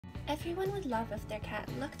Everyone would love if their cat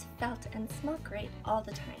looked, felt, and smelled great all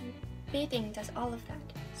the time. Bathing does all of that,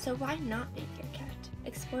 so why not bathe your cat?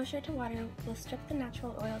 Exposure to water will strip the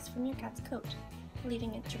natural oils from your cat's coat,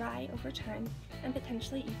 leaving it dry over time and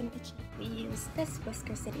potentially even itchy. We use this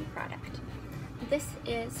WhiskerCity product. This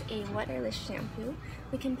is a waterless shampoo.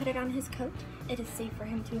 We can put it on his coat. It is safe for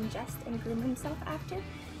him to ingest and groom himself after,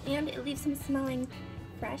 and it leaves him smelling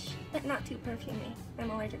fresh, but not too perfumey. I'm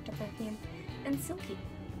allergic to perfume. And silky.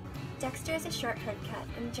 Dexter is a short-haired cat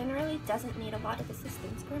and generally doesn't need a lot of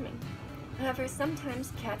assistance grooming. However,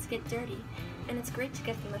 sometimes cats get dirty, and it's great to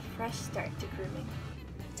give them a fresh start to grooming.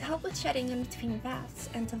 To help with shedding in between baths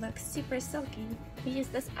and to look super silky, we use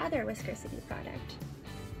this other WhiskerCity product.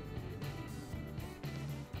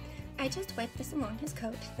 I just wipe this along his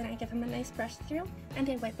coat, then I give him a nice brush through, and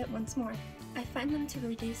I wipe it once more. I find them to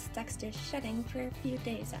reduce Dexter's shedding for a few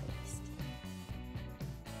days at least.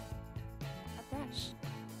 A brush.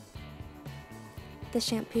 The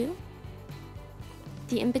shampoo,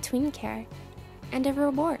 the in-between care, and a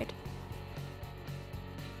reward.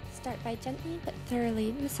 Start by gently but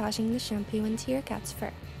thoroughly massaging the shampoo into your cat's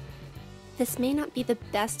fur. This may not be the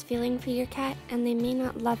best feeling for your cat, and they may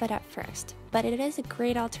not love it at first, but it is a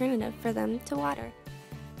great alternative for them to water.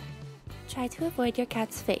 Try to avoid your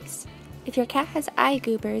cat's face. If your cat has eye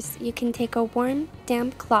goobers, you can take a warm,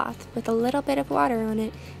 damp cloth with a little bit of water on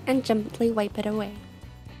it and gently wipe it away.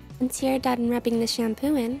 Once you're done rubbing the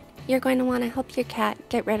shampoo in, you're going to want to help your cat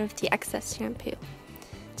get rid of the excess shampoo.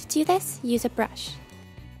 To do this, use a brush.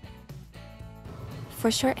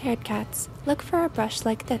 For short-haired cats, look for a brush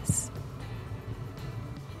like this.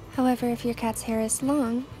 However, if your cat's hair is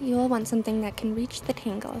long, you will want something that can reach the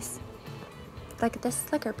tangles, like this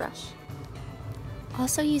slicker brush.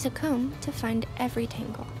 Also use a comb to find every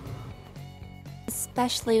tangle.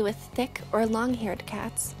 Especially with thick or long-haired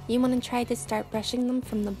cats, you want to try to start brushing them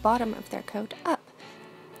from the bottom of their coat up.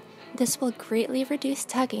 This will greatly reduce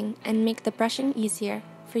tugging and make the brushing easier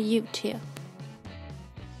for you too.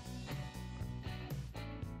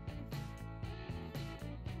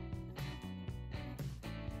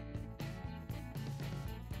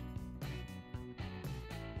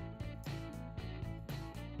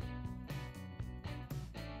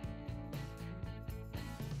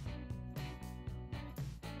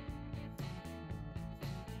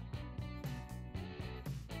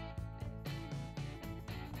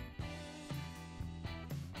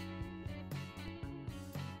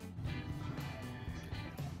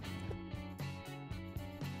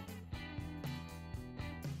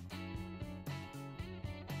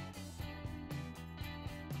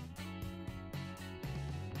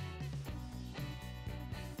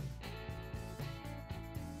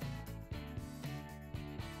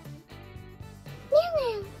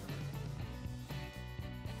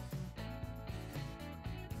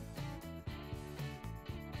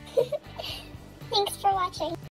 Thanks for watching.